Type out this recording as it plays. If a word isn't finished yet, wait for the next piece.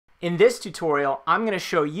In this tutorial, I'm going to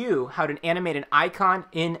show you how to animate an icon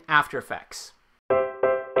in After Effects.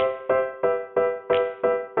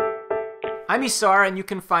 I'm Issara, and you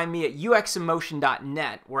can find me at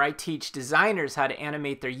uxemotion.net, where I teach designers how to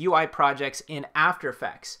animate their UI projects in After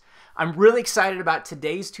Effects. I'm really excited about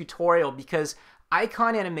today's tutorial because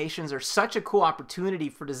icon animations are such a cool opportunity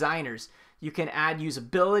for designers. You can add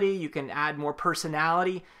usability, you can add more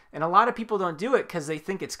personality, and a lot of people don't do it because they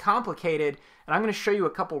think it's complicated. And I'm going to show you a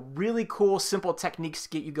couple really cool, simple techniques to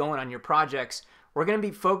get you going on your projects. We're going to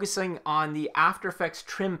be focusing on the After Effects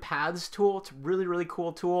Trim Paths tool. It's a really, really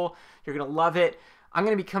cool tool. You're going to love it. I'm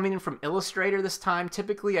going to be coming in from Illustrator this time.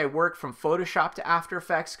 Typically, I work from Photoshop to After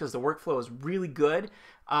Effects because the workflow is really good.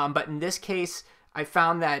 But in this case, I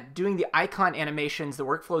found that doing the icon animations, the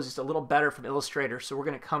workflow is just a little better from Illustrator, so we're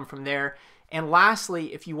going to come from there. And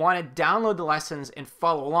lastly, if you want to download the lessons and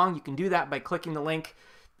follow along, you can do that by clicking the link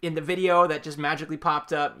in the video that just magically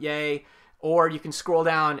popped up, yay. Or you can scroll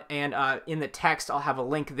down and in the text, I'll have a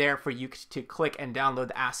link there for you to click and download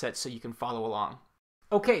the assets so you can follow along.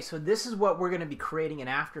 Okay, so this is what we're going to be creating in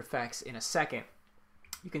After Effects in a second.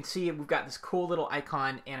 You can see we've got this cool little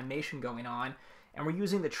icon animation going on, and we're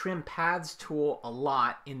using the Trim Paths tool a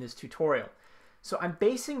lot in this tutorial. So I'm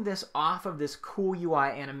basing this off of this cool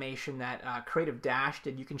UI animation that Creative Dash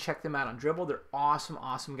did. You can check them out on Dribbble. They're awesome,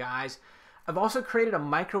 awesome guys. I've also created a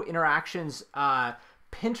micro interactions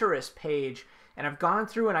Pinterest page, and I've gone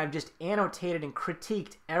through and I've just annotated and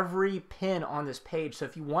critiqued every pin on this page. So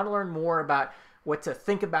if you want to learn more about what to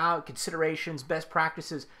think about, considerations, best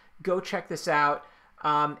practices, go check this out.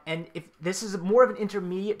 And if this is more of an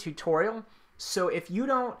intermediate tutorial, so if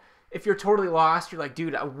you're totally lost, you're like,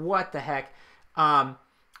 dude, what the heck?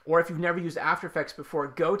 Or if you've never used After Effects before,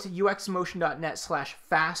 go to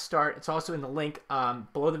uxemotion.net/fast start. It's also in the link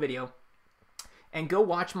below the video. And go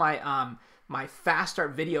watch my my fast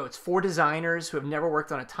start video. It's for designers who have never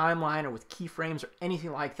worked on a timeline or with keyframes or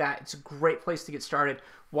anything like that. It's a great place to get started.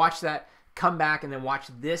 Watch that, come back, and then watch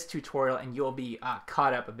this tutorial, and you'll be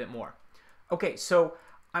caught up a bit more. Okay, so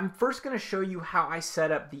I'm first going to show you how I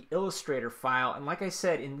set up the Illustrator file. And like I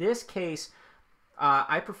said, in this case,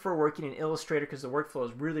 I prefer working in Illustrator because the workflow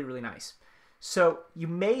is really, really nice. So you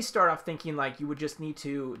may start off thinking like you would just need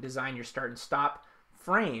to design your start and stop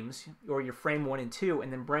frames, or your frame 1 and 2,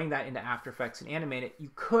 and then bring that into After Effects and animate it. You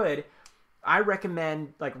could. I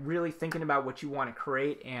recommend like really thinking about what you want to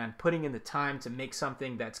create and putting in the time to make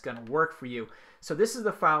something that's going to work for you. So this is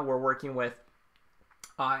the file we're working with.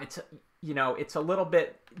 It's a little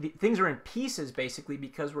bit, things are in pieces basically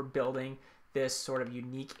because we're building this sort of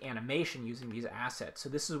unique animation using these assets. So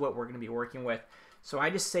this is what we're going to be working with. So I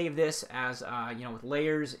just save this as with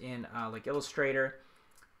layers in like Illustrator,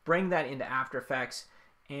 bring that into After Effects,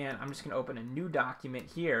 and I'm just going to open a new document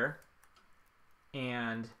here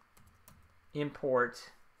and import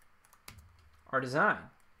our design.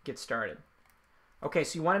 Get started. Okay,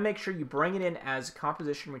 so you want to make sure you bring it in as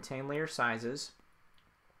composition retain layer sizes.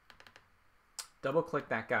 Double click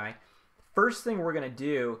that guy. First thing we're going to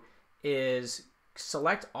do is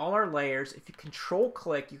select all our layers. If you control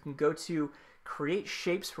click, you can go to create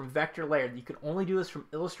shapes from vector layer. You can only do this from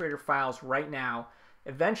Illustrator files right now.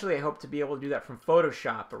 Eventually, I hope to be able to do that from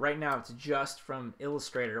Photoshop, but right now it's just from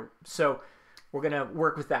Illustrator. So we're going to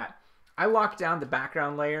work with that. I locked down the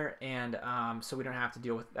background layer, and so we don't have to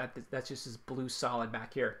deal with that. That's just this blue solid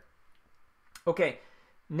back here. Okay,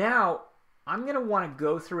 now I'm going to want to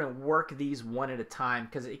go through and work these one at a time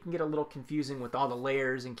because it can get a little confusing with all the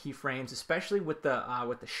layers and keyframes, especially with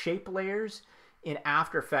the shape layers in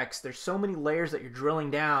After Effects. There's so many layers that you're drilling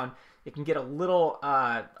down. It can get a little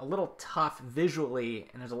tough visually,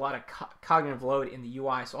 and there's a lot of cognitive load in the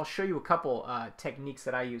UI. So I'll show you a couple techniques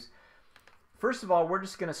that I use. First of all, we're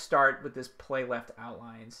just going to start with this play left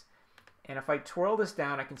outlines. And if I twirl this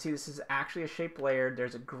down, I can see this is actually a shape layer.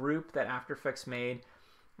 There's a group that After Effects made.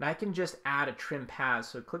 And I can just add a trim paths.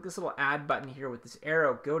 So click this little add button here with this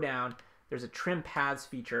arrow, go down. There's a trim paths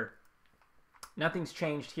feature. Nothing's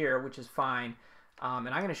changed here, which is fine. And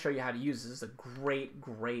I'm going to show you how to use this. This is a great,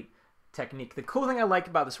 great technique. The cool thing I like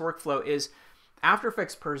about this workflow is After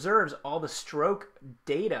Effects preserves all the stroke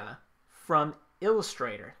data from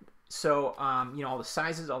Illustrator. So, all the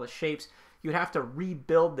sizes, all the shapes, you would have to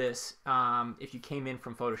rebuild this if you came in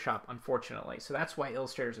from Photoshop, unfortunately. So that's why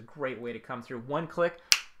Illustrator is a great way to come through. One click,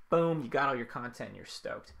 boom, you got all your content and you're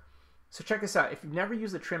stoked. So check this out. If you've never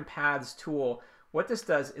used the Trim Paths tool, what this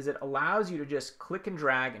does is it allows you to just click and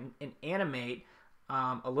drag and animate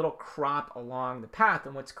a little crop along the path.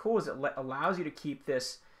 And what's cool is it allows you to keep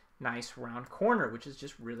this nice round corner, which is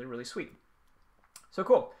just really, really sweet. So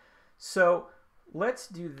cool. So let's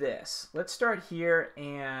do this. Let's start here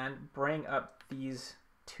and bring up these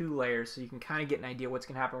 2 layers so you can kind of get an idea what's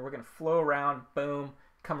going to happen. We're going to flow around, boom,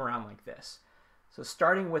 come around like this. So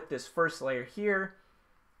starting with this first layer here,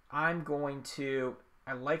 I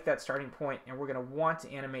like that starting point, and we're going to want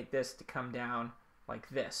to animate this to come down like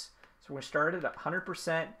this. So we're going to start at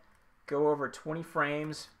 100%, go over 20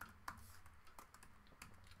 frames.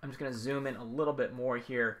 I'm just going to zoom in a little bit more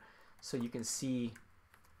here so you can see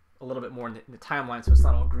a little bit more in the timeline so it's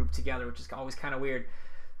not all grouped together, which is always kind of weird.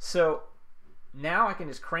 So now I can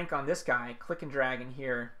just crank on this guy, click and drag in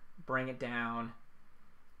here, bring it down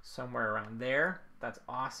somewhere around there. That's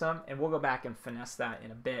awesome. And we'll go back and finesse that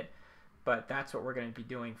in a bit, but that's what we're going to be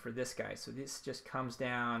doing for this guy. So this just comes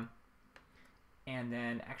down, and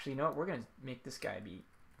then actually, you know what? We're going to make this guy be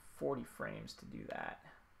 40 frames to do that.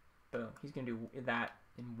 Boom. He's going to do that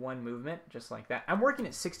in one movement, just like that. I'm working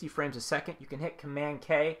at 60 frames a second. You can hit Command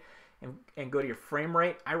K and go to your frame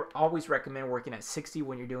rate. I always recommend working at 60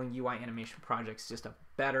 when you're doing UI animation projects. Just a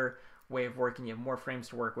better way of working. You have more frames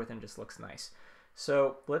to work with and it just looks nice.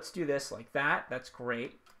 So let's do this like that. That's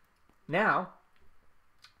great. Now,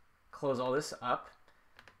 close all this up.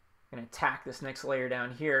 I'm going to attack this next layer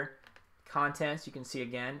down here. Contents, you can see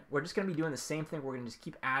again. We're just going to be doing the same thing. We're going to just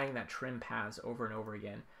keep adding that trim paths over and over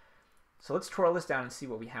again. So let's twirl this down and see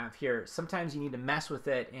what we have here. Sometimes you need to mess with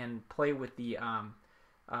it and play with the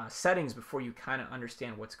settings before you kind of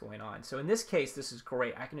understand what's going on. So in this case, this is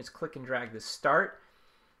great. I can just click and drag this start.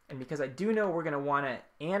 And because I do know we're going to want to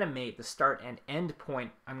animate the start and end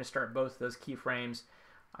point, I'm going to start both of those keyframes.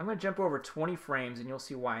 I'm going to jump over 20 frames, and you'll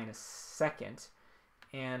see why in a second.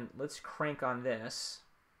 And let's crank on this.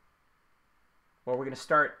 Well, we're going to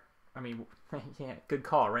start, yeah, good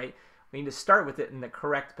call, right? We need to start with it in the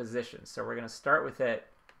correct position. So we're going to start with it,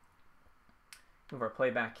 move our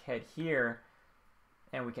playback head here,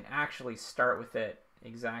 and we can actually start with it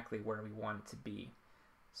exactly where we want it to be.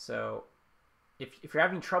 So if you're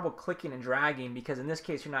having trouble clicking and dragging, because in this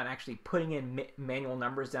case you're not actually putting in manual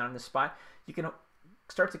numbers down in the spot, you can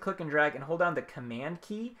start to click and drag and hold down the Command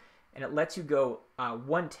key, and it lets you go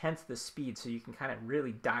 1/10 the speed, so you can kind of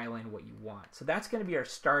really dial in what you want. So that's going to be our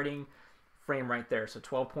starting frame right there. So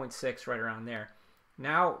 12.6 right around there.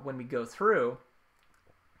 Now when we go through,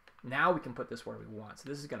 now we can put this where we want. So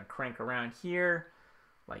this is going to crank around here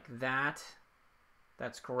like that.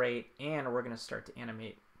 That's great. And we're going to start to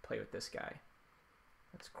animate, play with this guy.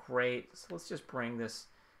 That's great. So let's just bring this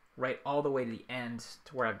right all the way to the end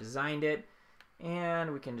to where I've designed it.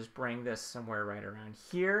 And we can just bring this somewhere right around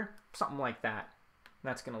here, something like that.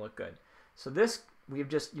 That's going to look good. So this, we've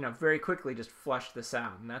just, very quickly just flushed this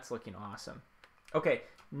out, and that's looking awesome. Okay,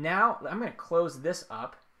 now I'm going to close this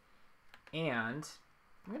up, and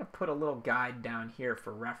I'm going to put a little guide down here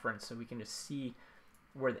for reference so we can just see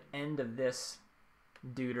where the end of this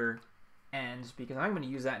duder ends, because I'm going to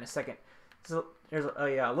use that in a second. So there's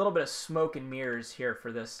a little bit of smoke and mirrors here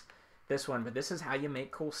for this one, but this is how you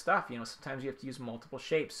make cool stuff. Sometimes you have to use multiple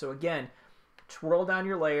shapes. So again, twirl down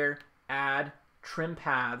your layer, add trim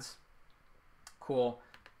paths. Cool.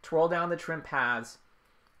 Twirl down the trim paths,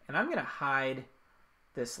 and I'm going to hide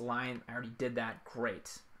this line. I already did that.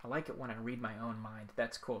 Great. I like it when I read my own mind.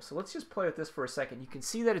 That's cool. So let's just play with this for a second. You can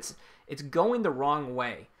see that it's going the wrong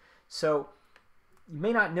way. So you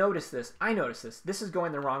may not notice this. I notice this. This is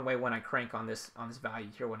going the wrong way when I crank on this value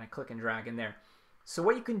here, when I click and drag in there. So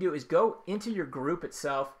what you can do is go into your group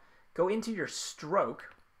itself, go into your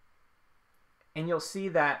stroke, and you'll see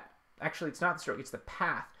that actually it's not the stroke, it's the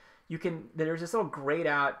path. There's this little grayed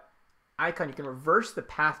out icon. You can reverse the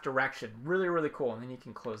path direction. Really, really cool. And then you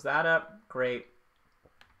can close that up. Great.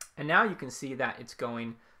 And now you can see that it's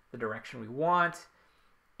going the direction we want.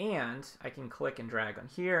 And I can click and drag on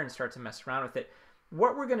here and start to mess around with it.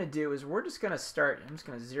 What we're going to do is we're just going to start, I'm just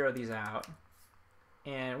going to zero these out.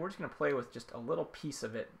 And we're just going to play with just a little piece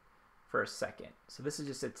of it for a second. So this is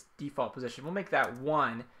just its default position. We'll make that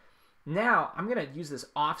 1. Now I'm going to use this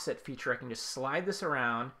offset feature. I can just slide this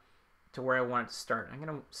around to where I want it to start. I'm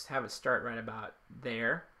going to have it start right about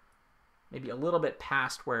there, maybe a little bit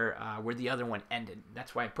past where the other one ended.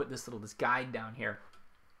 That's why I put this guide down here.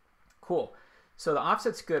 Cool. So the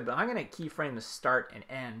offset's good, but I'm going to keyframe the start and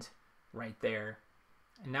end right there.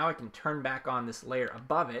 And now I can turn back on this layer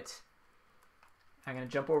above it. I'm going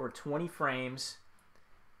to jump over 20 frames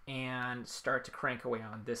and start to crank away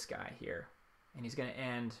on this guy here. And he's going to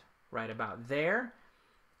end right about there.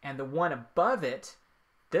 And the one above it,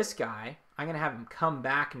 this guy, I'm going to have him come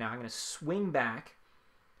back now. I'm going to swing back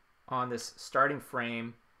on this starting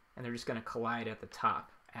frame, and they're just going to collide at the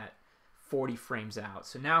top at 40 frames out.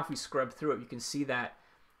 So now if we scrub through it, you can see that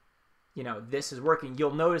you know, this is working.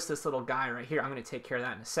 You'll notice this little guy right here. I'm going to take care of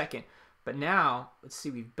that in a second. But now, let's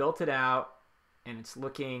see, we've built it out, and it's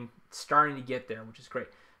starting to get there, which is great.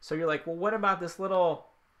 So you're like, well, what about this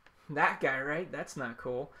that guy, right? That's not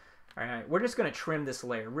cool. All right, we're just going to trim this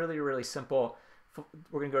layer. Really, really simple.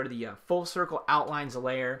 We're going to go to the full circle outlines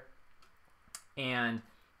layer and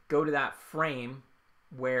go to that frame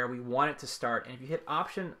where we want it to start. And if you hit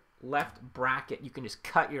Option left bracket, you can just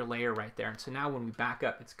cut your layer right there. And so now when we back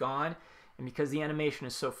up, it's gone. And because the animation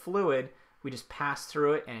is so fluid, we just pass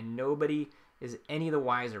through it and nobody is any the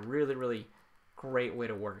wiser. Really, really great way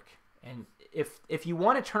to work. And if you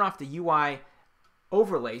want to turn off the UI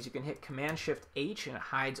overlays, you can hit Command-Shift-H and it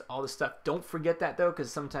hides all the stuff. Don't forget that though,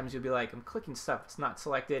 because sometimes you'll be like, I'm clicking stuff, it's not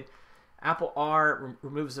selected. Apple R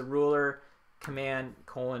removes the ruler. Command: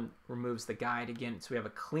 removes the guide again, so we have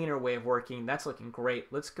a cleaner way of working. That's looking great.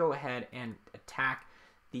 Let's go ahead and attack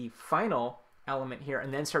the final element here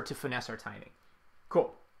and then start to finesse our timing.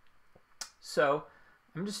 Cool. So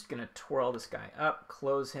I'm just going to twirl this guy up,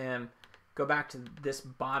 close him, go back to this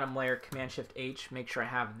bottom layer, Command-Shift-H, make sure I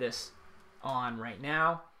have this on right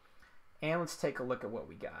now. And let's take a look at what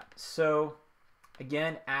we got. So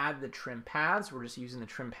again, add the trim paths. We're just using the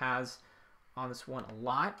trim paths on this one a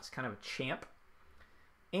lot. It's kind of a champ.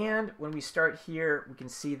 And when we start here, we can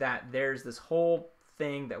see that there's this whole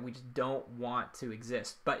thing that we just don't want to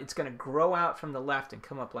exist, but it's going to grow out from the left and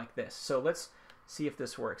come up like this. So let's see if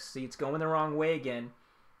this works. See, it's going the wrong way again.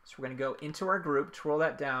 So we're going to go into our group, twirl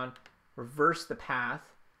that down, reverse the path,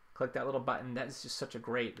 click that little button. That is just such a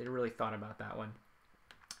great, they really thought about that one.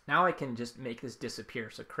 Now I can just make this disappear.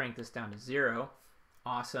 So crank this down to 0.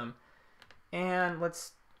 Awesome. And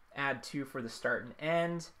let's add 2 for the start and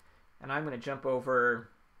end. And I'm going to jump over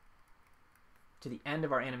to the end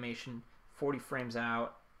of our animation, 40 frames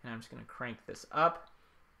out, and I'm just going to crank this up.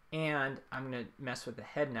 And I'm going to mess with the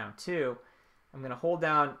head now too. I'm going to hold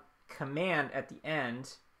down Command at the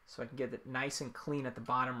end so I can get it nice and clean at the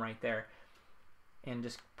bottom right there. And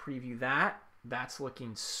just preview that. That's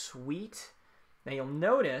looking sweet. Now you'll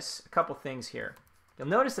notice a couple things here. You'll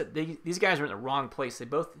notice that these guys are in the wrong place. They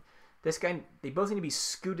both need to be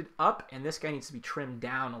scooted up, and this guy needs to be trimmed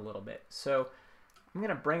down a little bit. So I'm going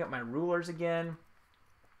to bring up my rulers again,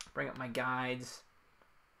 bring up my guides,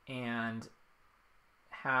 and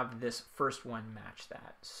have this first one match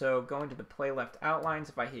that. So going to the play left outlines,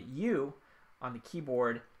 if I hit U on the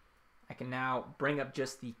keyboard, I can now bring up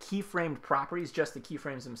just the keyframed properties, just the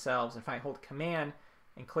keyframes themselves. If I hold Command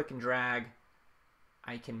and click and drag,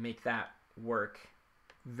 I can make that work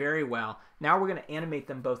very well. Now we're going to animate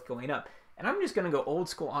them both going up. And I'm just going to go old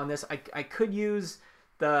school on this. I could use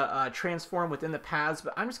the transform within the paths,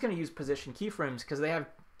 but I'm just going to use position keyframes because they have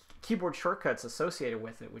keyboard shortcuts associated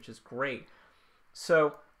with it, which is great.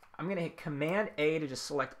 So I'm going to hit Command A to just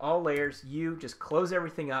select all layers. U, just close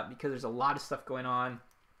everything up because there's a lot of stuff going on.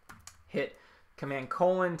 Hit Command :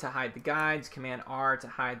 to hide the guides, Command R to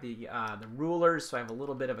hide the rulers, so I have a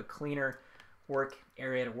little bit of a cleaner work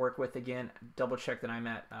area to work with again. Double check that I'm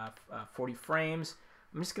at 40 frames.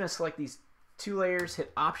 I'm just going to select these 2 layers,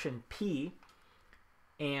 hit Option P,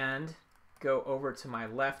 and go over to my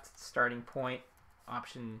left starting point,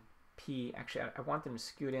 Option P. Actually, I want them to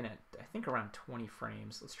scoot in at, I think, around 20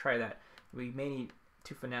 frames. Let's try that. We may need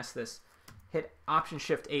to finesse this. Hit Option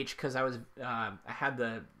Shift H because I had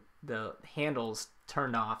the handles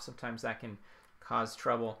turned off. Sometimes that can cause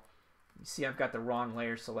trouble. You see I've got the wrong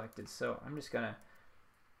layer selected, so I'm just going to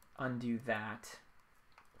undo that.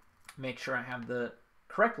 Make sure I have the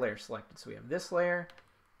correct layer selected. So we have this layer,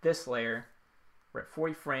 this layer. We're at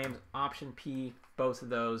 40 frames, Option P, both of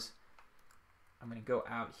those. I'm going to go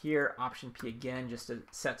out here, Option P again, just to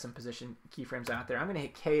set some position keyframes out there. I'm going to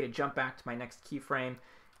hit K to jump back to my next keyframe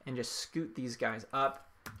and just scoot these guys up.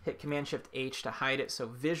 Hit Command-Shift-H to hide it, so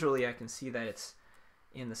visually I can see that it's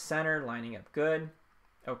in the center, lining up good.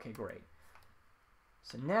 Okay, great.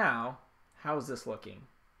 So now, how is this looking?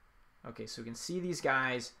 Okay, so we can see these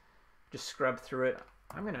guys, just scrub through it.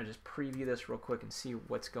 I'm going to just preview this real quick and see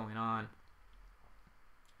what's going on.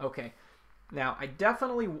 Okay, now I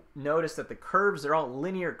definitely noticed that the curves, they're all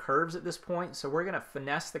linear curves at this point, so we're going to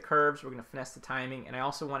finesse the curves, we're going to finesse the timing, and I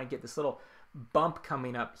also want to get this little bump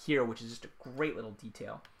coming up here, which is just a great little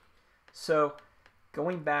detail. So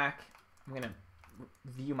going back, I'm going to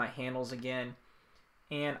view my handles again,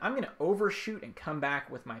 and I'm going to overshoot and come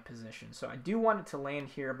back with my position. So I do want it to land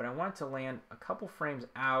here, but I want it to land a couple frames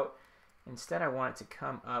out. Instead, I want it to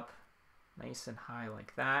come up nice and high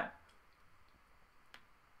like that.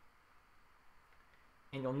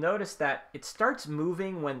 And you'll notice that it starts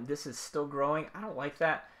moving when this is still growing. I don't like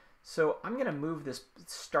that. So I'm going to move this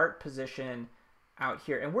start position out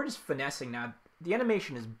here, and we're just finessing now. The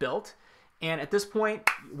animation is built, and at this point,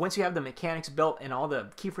 once you have the mechanics built and all the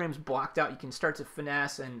keyframes blocked out, you can start to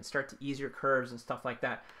finesse and start to ease your curves and stuff like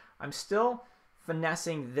that. I'm still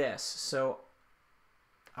finessing this, so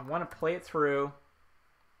I want to play it through.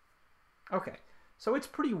 Okay, so it's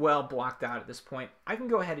pretty well blocked out at this point. I can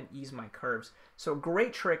go ahead and ease my curves. So a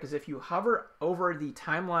great trick is if you hover over the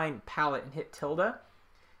timeline palette and hit tilde, it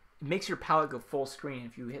makes your palette go full screen.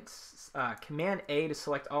 If you hit Command A to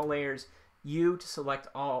select all layers, U to select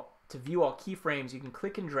all, to view all keyframes, you can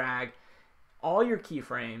click and drag all your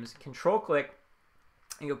keyframes, control click,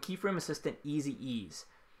 and go Keyframe Assistant Easy Ease.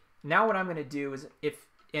 Now what I'm going to do is, if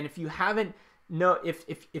you haven't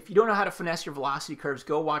if you don't know how to finesse your velocity curves,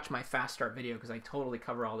 go watch my fast start video because I totally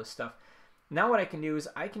cover all this stuff. Now what I can do is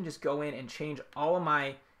I can just go in and change all of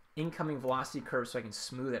my incoming velocity curves so I can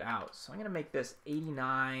smooth it out. So I'm going to make this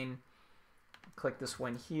 89, click this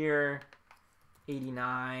one here,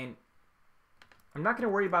 89. I'm not going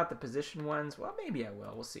to worry about the position ones. Well, maybe I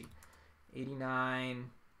will. We'll see. 89.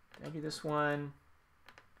 Did I do this one?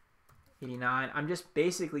 89. I'm just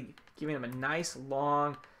basically giving them a nice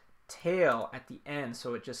long tail at the end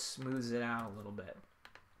so it just smooths it out a little bit.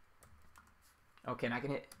 Okay, and I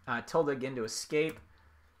can hit tilde again to escape,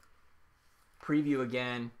 preview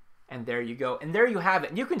again, and there you go. And there you have it.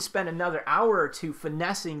 And you can spend another hour or two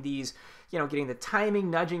finessing these, you know, getting the timing,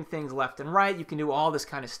 nudging things left and right. You can do all this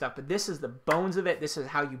kind of stuff, but this is the bones of it. This is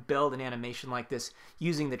how you build an animation like this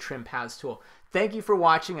using the Trim Paths tool. Thank you for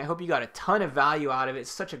watching. I hope you got a ton of value out of it. It's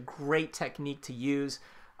such a great technique to use.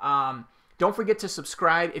 Don't forget to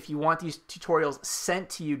subscribe if you want these tutorials sent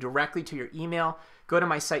to you directly to your email. Go to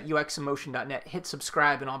my site, uxemotion.net, hit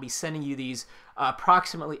subscribe, and I'll be sending you these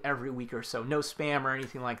approximately every week or so. No spam or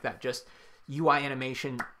anything like that, just UI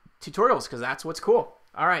animation tutorials because that's what's cool.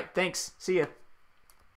 All right, thanks. See ya.